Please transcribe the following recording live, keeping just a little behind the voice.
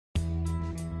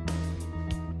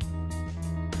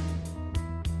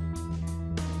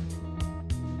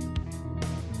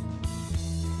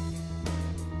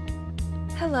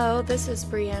Hello, this is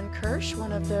Brianne Kirsch,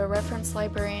 one of the reference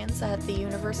librarians at the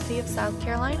University of South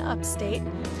Carolina Upstate,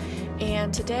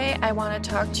 and today I want to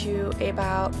talk to you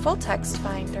about Full Text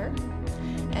Finder.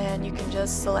 And you can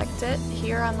just select it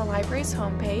here on the library's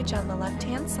homepage on the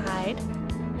left-hand side.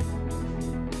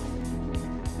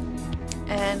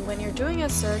 And when you're doing a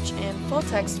search in Full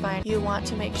Text Finder, you want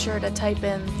to make sure to type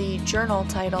in the journal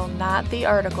title, not the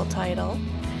article title.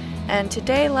 And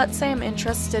today, let's say I'm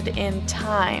interested in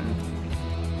time.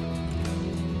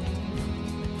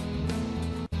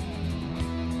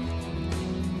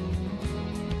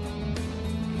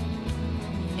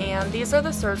 And these are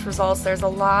the search results. There's a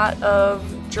lot of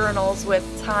journals with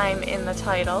time in the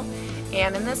title,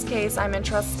 and in this case I'm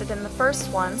interested in the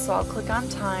first one, so I'll click on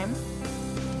time.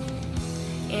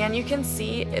 And you can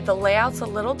see the layout's a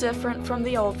little different from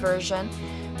the old version,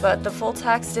 but the full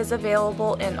text is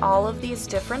available in all of these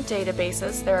different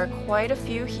databases. There are quite a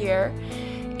few here,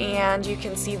 and you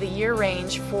can see the year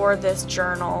range for this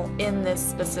journal in this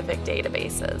specific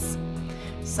databases.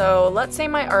 So let's say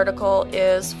my article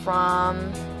is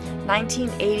from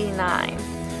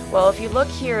 1989. Well, if you look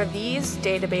here, these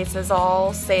databases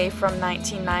all say from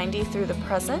 1990 through the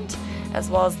present, as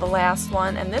well as the last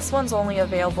one, and this one's only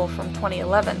available from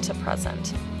 2011 to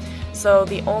present. So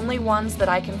the only ones that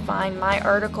I can find my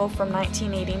article from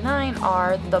 1989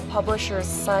 are the publisher's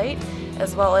site,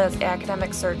 as well as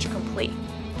Academic Search Complete.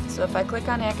 So if I click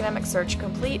on Academic Search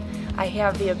Complete, I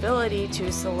have the ability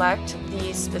to select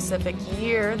the specific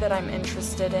year that I'm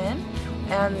interested in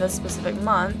and the specific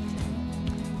month.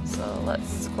 So let's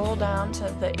scroll down to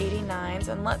the 89s,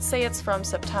 and let's say it's from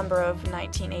September of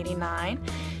 1989,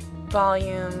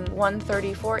 volume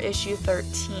 134, issue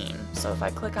 13. So if I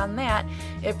click on that,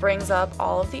 it brings up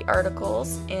all of the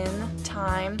articles in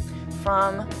time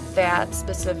from that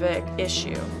specific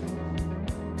issue.